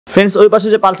Friends ওই পাশে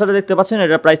যে পালসারটা দেখতে পাচ্ছেন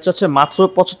এটা প্রাইস চাচ্ছে মাত্র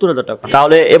 ৭৫,০০০ টাকা।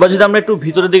 তাহলে এবার যদি আমরা একটু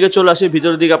ভিতরের দিকে চলে আসি,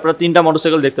 ভিতরের দিকে আপনারা তিনটা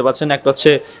মোটরসাইকেল দেখতে পাচ্ছেন, একটা হচ্ছে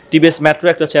টিভিএস মেট্রো,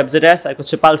 একটা হচ্ছে এফজেডএস, একটা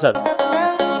হচ্ছে পালসার।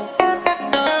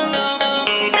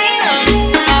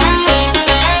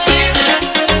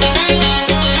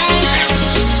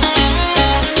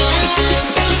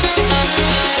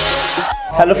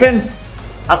 হ্যালো ফ্রেন্ডস,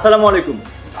 আসসালামু আলাইকুম।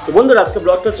 তো বন্ধুরা, আজকে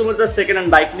ব্লগটা হচ্ছে মূলত সেকেন্ড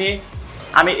হ্যান্ড বাইক নিয়ে।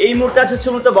 আমি এই মুহূর্তে আছি হচ্ছে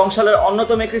মূলত বংশালের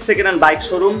অন্যতম একটি second hand bike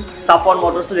showroom Safwan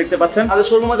মোটরসে দেখতে পাচ্ছেন। আমাদের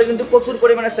শোরুমের মধ্যে কিন্তু প্রচুর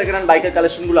পরিমাণে সেকেন্ড হ্যান্ড বাইকের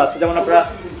কালেকশনগুলো আছে, যেমন আপনারা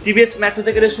টিভিএস মেট্রো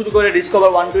থেকে শুরু করে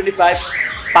ডিসকভার 125,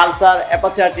 পালসার,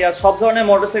 অ্যাপাচি আরটিআর সব ধরনের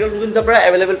মোটরসাইকেলগুলো কিন্তু আপনারা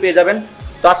অ্যাভেলেবেল পেয়ে যাবেন।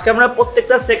 তো আজকে আমরা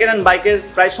প্রত্যেকটা সেকেন্ড হ্যান্ড বাইকের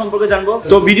প্রাইস সম্পর্কে জানবো।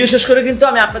 তো ভিডিও শেষ করে কিন্তু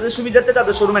আমি আপনাদের সুবিধার্থে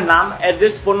তাদের শোরুমের নাম,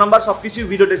 অ্যাড্রেস, ফোন নাম্বার সবকিছু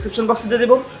ভিডিও ডেসক্রিপশন বক্সে দিয়ে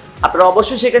দেবো। আপনারা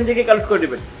অবশ্যই সেখান থেকে কালেক্ট করে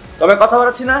দেবেন। তবে কথা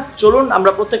বলাচ্ছি না, চলুন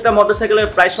আমরা প্রত্যেকটা মোটরসাইকেলের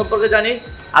প্রাইস সম্পর্কে জানি।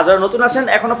 আর যারা নতুন আছেন,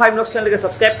 এখনো ফাইম ব্লগস চ্যানেলকে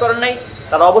সাবস্ক্রাইব করেন নাই,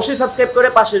 তারা অবশ্যই সাবস্ক্রাইব করে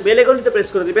পাশের বেল আইকনটিতে প্রেস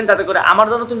করে দিবেন, তাতে করে আমার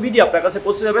নতুন ভিডিও আপনার কাছে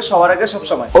পৌঁছে যাবে সবার আগে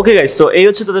সবসময়। ওকে গাইস, তো এই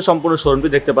হচ্ছে তাদের সম্পূর্ণ শোরুমটি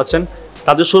দেখতে পাচ্ছেন।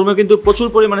 তাদের শোরুমে কিন্তু প্রচুর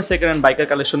পরিমাণে সেকেন্ড হ্যান্ড বাইকের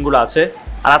কালেকশনগুলো আছে।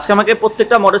 আর আজকে আমাকে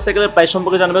প্রত্যেকটা মোটরসাইকেলের প্রাইস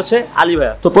সম্পর্কে জানাবে হচ্ছে আলী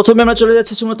ভাইয়া। তো প্রথমে আমরা চলে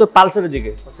যাচ্ছি মূলত পালসারের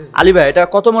দিকে। আলী ভাই, এটা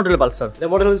কত মডেলের পালসার? এটা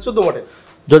মডেল হচ্ছে 14 মডেল,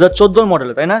 2014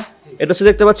 মডেলের, তাই না? এটা হচ্ছে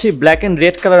দেখতে পাচ্ছি ব্ল্যাক এন্ড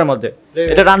রেড কালারের মধ্যে।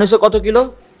 এটা রান হয়েছে কত কিলো?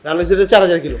 রান হয়েছে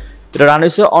 4000 কিলো। এটা রান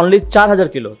হয়েছে অনলি 4000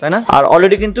 কিলো, তাই না? আর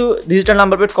অলরেডি কিন্তু ডিজিটাল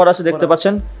নাম্বার প্লেট করা আছে দেখতে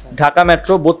পাচ্ছেন, ঢাকা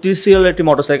মেট্রো 32 সিরিয়াল একটি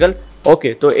মোটরসাইকেল। ওকে,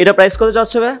 তো এটা প্রাইস কত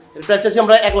যাচ্ছে ভাই? এর প্রাইস আছে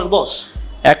আমরা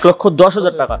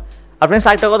 1,10,000 টাকা। আপনার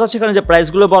সাইডটা কথা হচ্ছে এখানে যে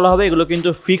প্রাইসগুলো বলা হবে এগুলো কিন্তু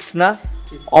ফিক্সড না,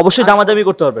 অবশ্যই দামাদামি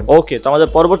করতে পারবেন। ওকে, তো আমাদের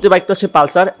পরবর্তী বাইকটা হচ্ছে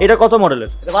পালসার। এটা কত মডেলের?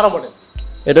 এটা 12 মডেল।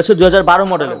 এটা হচ্ছে 2012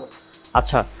 মডেলের।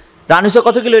 আচ্ছা, রান হয়েছে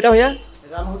কত কিলো এটা ভাইয়া?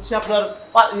 রান হচ্ছে আপনার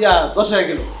 10000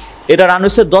 কিলো। এটা রান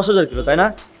হচ্ছে 10,000 কিলো, তাই না?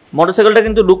 মোটরসাইকেলটা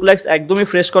কিন্তু লুক লাইক্স একদমই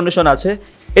ফ্রেশ কন্ডিশন আছে।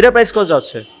 এটা প্রাইস কত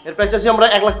যাচ্ছে? এর প্রাইস আছে আমরা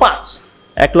 1,05,000।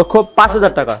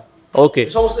 1,05,000 টাকা। ওকে,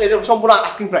 সমস্ত এটা সম্পূর্ণ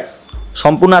আস্কিং প্রাইস।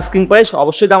 সম্পূর্ণ আস্কিং প্রাইস,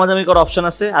 অবশ্যই দামাদামি করার অপশন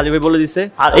আছে, আলী ভাই বলে দিছে।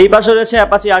 আর এই পাশে রয়েছে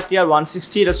অ্যাপাচি আরটিআর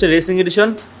 160, এটা হচ্ছে রেসিং এডিশন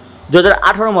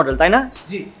 2018 মডেল, তাই না?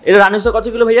 জি। এটা রান হচ্ছে কত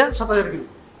কিলো ভাইয়া? 7000 কিলো।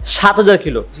 7000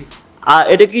 কিলো। জি। আর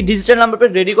এটা কি ডিজিটাল নাম্বার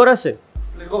প্লেট রেডি করা আছে?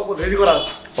 রেডি করা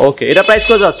আছে। ওকে, এটা প্রাইস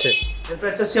কত যাচ্ছে? এর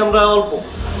প্রাইস আছে আমরা অল্প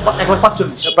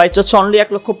 1,45,000। প্রাইস হচ্ছে অনলি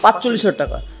 1,45,000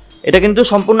 টাকা। এটা কিন্তু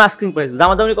সম্পূর্ণ আস্কিং প্রাইস,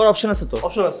 দামাদামি করার অপশন আছে তো?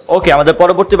 অপশন আছে। ওকে, আমাদের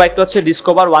পরবর্তী বাইকটা হচ্ছে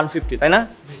ডিসকভার 150, তাই না?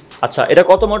 আচ্ছা, এটা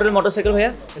কত মডেলের মোটরসাইকেল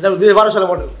ভাইয়া? এটা 2012 সালের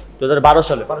মডেল। 2012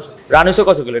 সালে। রান হয়েছে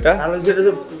কত কিলো এটা? রান হয়েছে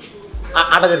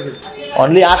 8000 কিলো।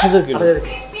 Only 8000 kilo.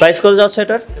 প্রাইস কত যাচ্ছে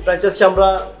এটার? প্রাইস আছে আমরা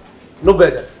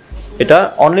 90000। এটা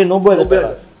অনলি 90000 টাকা।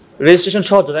 রেজিস্ট্রেশন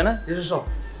সহ তো, তাই না? রেজিস্ট্রেশন।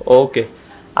 ওকে,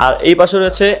 আর এই পাশে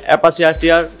রয়েছে অ্যাপাচি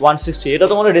আরটিআর 160, এটা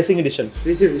তো মডেল রেসিং এডিশন।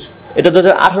 এটা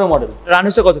 2018 মডেল। রান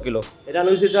হয়েছে কত কিলো? এটা রান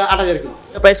হয়েছে 8000 কিলো।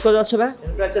 প্রাইস কত যাচ্ছে ভাই?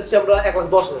 এর প্রাইস আছে আমরা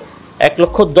 1,10,000।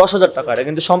 1,10,000 টাকা। এটা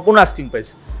কিন্তু সম্পূর্ণ আস্কিং প্রাইস।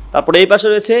 তারপরে এই পাশে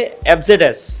রয়েছে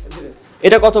এফজেডএস।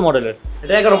 এটা কত মডেলের?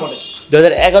 এটা 11 মডেল।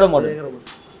 2011 মডেল।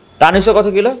 রান হয়েছে কত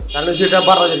কিলো? রান হয়েছে এটা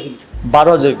 12000 কিলো।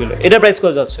 12000 কিলো। এটা প্রাইস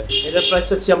কত যাচ্ছে? এটার প্রাইস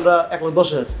হচ্ছে আমরা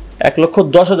 1,10,000।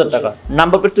 1,10,000 টাকা।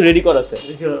 নাম্বার প্লেট তো রেডি করা আছে।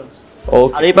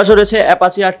 ওকে, আর এই পাশে রয়েছে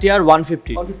অ্যাপাচি আরটিআর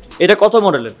 150। এটা কত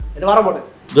মডেলের? এটা 12 মডেল।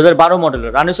 2012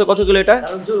 মডেলের। রান হয়েছে কত কিলো এটা?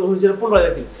 রান হয়েছে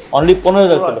 15000 কিলো। Only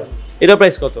 15000 kilo. এটা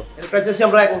প্রাইস কত? এর প্রাইস আছে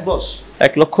আমরা 1,10,000।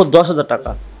 1,10,000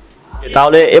 টাকা।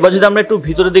 তাহলে এবার যদি আমরা একটু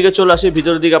ভিতরের দিকে চলে আসি,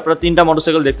 ভিতরের দিকে আপনারা তিনটা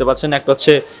মোটরসাইকেল দেখতে পাচ্ছেন, একটা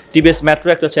হচ্ছে টিভিএস মেট্রো,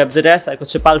 একটা হচ্ছে এফজেডএস, একটা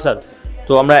হচ্ছে পালসার।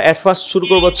 তো আমরা এট ফার্স্ট শুরু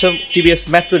করবো হচ্ছে টিভিএস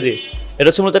মেট্রো দিয়ে। এটা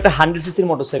হচ্ছে মূলত একটা 100 সিসির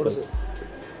মোটরসাইকেল।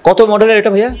 কত মডেলের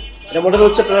এটা ভাইয়া? এটা মডেল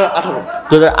হচ্ছে আপনার 18।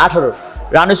 2018।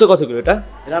 রান হয়েছে কত কিলো এটা?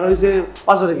 রান হয়েছে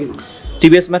 5000 কিলো।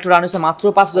 টিভিএস মেট্রো রান হয়েছে মাত্র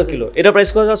 5000 কিলো। এটা প্রাইস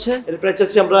কত যাচ্ছে? এর প্রাইস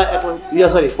আছে আমরা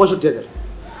 65000।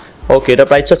 ওকে, এটা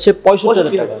প্রাইস হচ্ছে 65000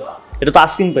 টাকা। এটা তো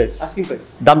আস্কিং প্রাইস। Asking price.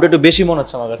 দামটা একটু বেশি মনে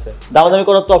হচ্ছে আমার কাছে। দামাদামি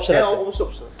করার তো অপশন আছে। অবশ্যই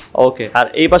অপশন আছে। ওকে, আর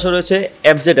এই পাশে রয়েছে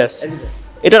এফজেডএস।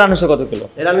 এটা রান হয়েছে কত কিলো?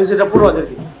 এর রান হয়েছে এটা 15000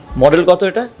 কিলো। মডেল কত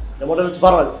এটা? এটা মডেল হচ্ছে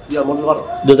 12000। মডেল 12।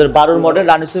 2012 মডেল,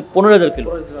 রান হয়েছে 15000 কিলো।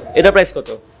 এটা প্রাইস কত?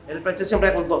 এর প্রাইস আছে আমরা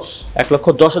 1,10,000।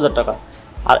 1,10,000 টাকা।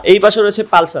 আর এই পাশে রয়েছে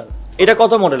পালসার। এটা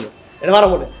কত মডেল? এটা 12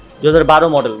 মডেল। 2012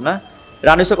 মডেল না?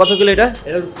 রান হয়েছে কত কিলো এটা?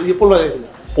 এটা 15000 কিলো।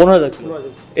 15000 কিলো।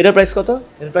 এটা প্রাইস কত?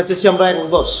 এর প্রাইস আছে আমরা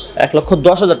 1,10,000।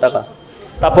 1,10,000 টাকা।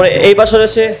 তারপরে এই পাশে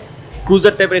রয়েছে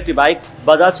ক্রুজার টাইপের একটি বাইক,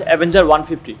 বাজাজ অ্যাভেঞ্জার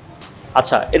 150।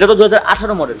 আচ্ছা, এটা তো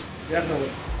 2018 মডেল।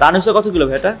 রান হয়েছে কত কিলো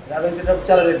ভাই এটা? রান হয়েছে এটা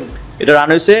 4000 কিলো। এটা রান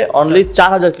হয়েছে অনলি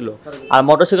 4000 কিলো। আর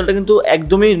মোটরসাইকেলটা কিন্তু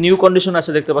একদমই নিউ কন্ডিশন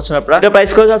আছে দেখতে পাচ্ছেন আপনারা। এটা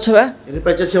প্রাইস কত যাচ্ছে ভাই? এর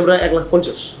প্রাইস আছে আমরা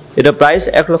 1,50,000। এটা প্রাইস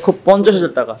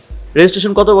 1,50,000 টাকা।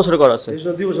 রেজিস্ট্রেশন কত বছর করা আছে?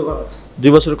 রেজিস্ট্রেশন 2 বছর করা আছে। 2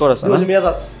 বছর করা আছে না? 2 বছর মেয়াদ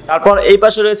আছে। তারপর এই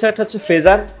পাশে রয়েছে একটা হচ্ছে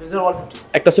ফেজার 150,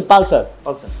 একটা হচ্ছে পালসার।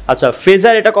 আচ্ছা,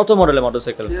 ফেজার এটা কত মডেলের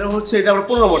মোটরসাইকেল? এটা হচ্ছে এটা আমরা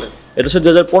 15 মডেল। এটা হচ্ছে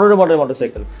 2015 মডেলের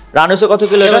মোটরসাইকেল। রান হয়েছে কত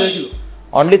কিলো এটা?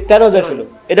 Only 13,000 kilo.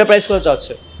 এটা প্রাইস কত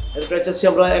চাচ্ছে? এর প্রাইস আছে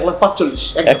আমরা 1,45,000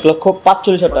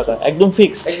 1,45,000 টাকা একদম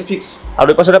ফিক্সড। একদম ফিক্সড। আর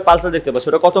ওই পাশে একটা পালসার দেখতে পাচ্ছি,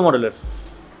 ওটা কত মডেলের?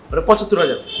 ওটা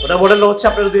 75,000। ওটা মডেল হচ্ছে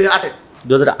আপনার 2008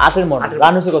 2008 এর মডেল।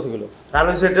 রান হয়েছে কত কিলো? রান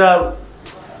হয়েছে এটা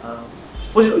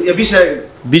 20,000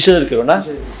 20,000 কিলো না?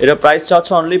 এটা প্রাইস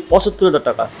চাচ্ছে অনলি 75,000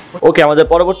 টাকা। ওকে, আমাদের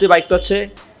পরবর্তী বাইকটা হচ্ছে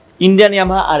ইন্ডিয়ান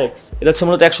ইয়ামাহা আরএক্স। এটা হচ্ছে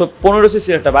মূলত 115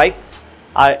 সিসির একটা বাইক।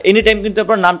 আর এনি টাইম কিন্তু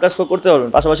আপনার নাম ট্রান্সফার করতে পারবেন,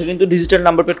 পাশাপাশি কিন্তু ডিজিটাল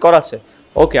নাম্বার প্লেট করা আছে।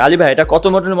 ওকে আলী ভাই, এটা কত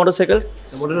মডেলের মোটরসাইকেল?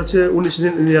 মডেল হচ্ছে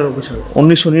 1999 সালে।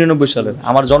 1999 সালের,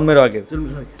 আমার জন্মের আগে।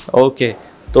 ওকে,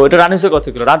 তো এটা রান হয়েছে কত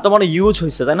কিলো? রান তো মানে ইউজ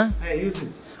হয়েছে তাই না? হ্যাঁ ইউজ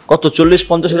হয়েছে। কত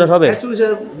 40-50 হাজার হবে?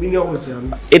 40,000 মিনিমাম হয়েছে।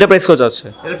 এটা প্রাইস কত আছে?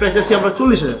 এর প্রাইস আছে আমরা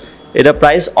 40,000। এটা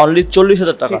প্রাইস অনলি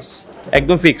 40,000 টাকা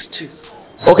একদম ফিক্সড।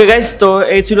 ওকে গাইস, তো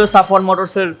এই ছিল সাফওয়ান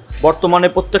মোটরসের বর্তমানে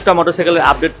প্রত্যেকটা মোটরসাইকেলের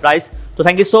আপডেট প্রাইস। তো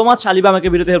থ্যাংক ইউ সো মাচ আলিবা আমাকে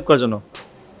ভিডিওতে হেল্প করার জন্য।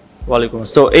 ওয়ালাইকুম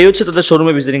আসসালাম। তো এই হচ্ছে তাদের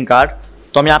শোরুমে ভিজিটিং কার্ড।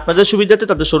 তো আমি আপনাদের সুবিধার্থে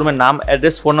তাদের শোরুমের নাম,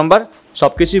 অ্যাড্রেস, ফোন নাম্বার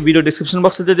সব কিছু ভিডিও ডিসক্রিপশন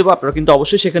বক্সে দিয়ে দেবো, আপনারা কিন্তু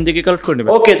অবশ্যই সেখান থেকে কালেক্ট করে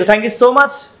নেবেন। ওকে, তো thank you so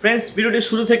much friends ভিডিওটি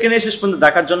শুরু থেকে নিয়ে শেষ পর্যন্ত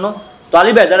দেখার জন্য। তো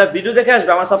আলী ভাই, যারা ভিডিও দেখে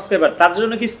আসবে আমার সাবস্ক্রাইবার, তার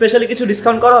জন্য কি স্পেশালি কিছু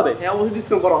ডিসকাউন্ট করা হবে? হ্যাঁ অবশ্যই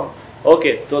ডিসকাউন্ট করা হবে।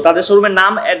 ওকে, তো তাদের শোরুমের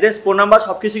নাম, অ্যাড্রেস, ফোন নাম্বার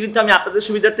সব কিছু কিন্তু আমি আপনাদের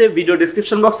সুবিধার্থে ভিডিও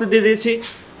ডিসক্রিপশন বক্সে দিয়ে দিয়েছি,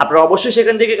 আপনারা অবশ্যই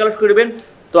সেখান থেকে কালেক্ট করবেন।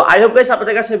 তো আই হোপ গাইস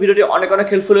আপনাদের কাছে ভিডিওটি অনেক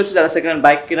হেল্পফুল হয়েছে। যারা সেকেন্ড হ্যান্ড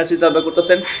বাইক কেনার চিন্তা ভাবনা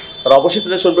করতেছেন তারা অবশ্যই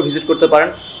তাদের শোরুমে ভিজিট করতে পারেন।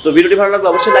 তো ভিডিওটি ভালো লাগলে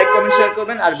অবশ্যই লাইক, কমেন্ট, শেয়ার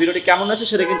করবেন। আর ভিডিওটি কেমন হয়েছে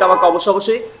সেটা কিন্তু আমাকে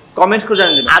অবশ্যই কমেন্ট করে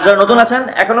জানিয়ে দেবেন। আর যারা নতুন আছেন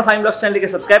এখনো ফাইম ব্লগস চ্যানেলটিকে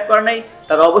সাবস্ক্রাইব করেন নাই,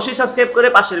 তারা অবশ্যই সাবস্ক্রাইব করে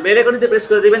পাশের বেল আইকনটিতে প্রেস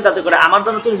করে দিবেন, তাতে করে আমার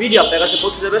নতুন ভিডিও আপনার কাছে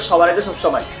পৌঁছে যাবে সবার আগে সব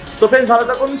সময়। তো ফ্রেন্ডস, ভালো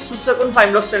থাকুন, সুস্থ থাকুন, ফাইম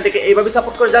ব্লগস চ্যানেলটিকে এইভাবে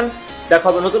সাপোর্ট করে যান। দেখা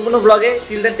হবে নতুন কোনো ব্লগে।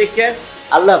 টিল দেন টেক কেয়ার,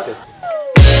 আল্লাহ হাফেজ।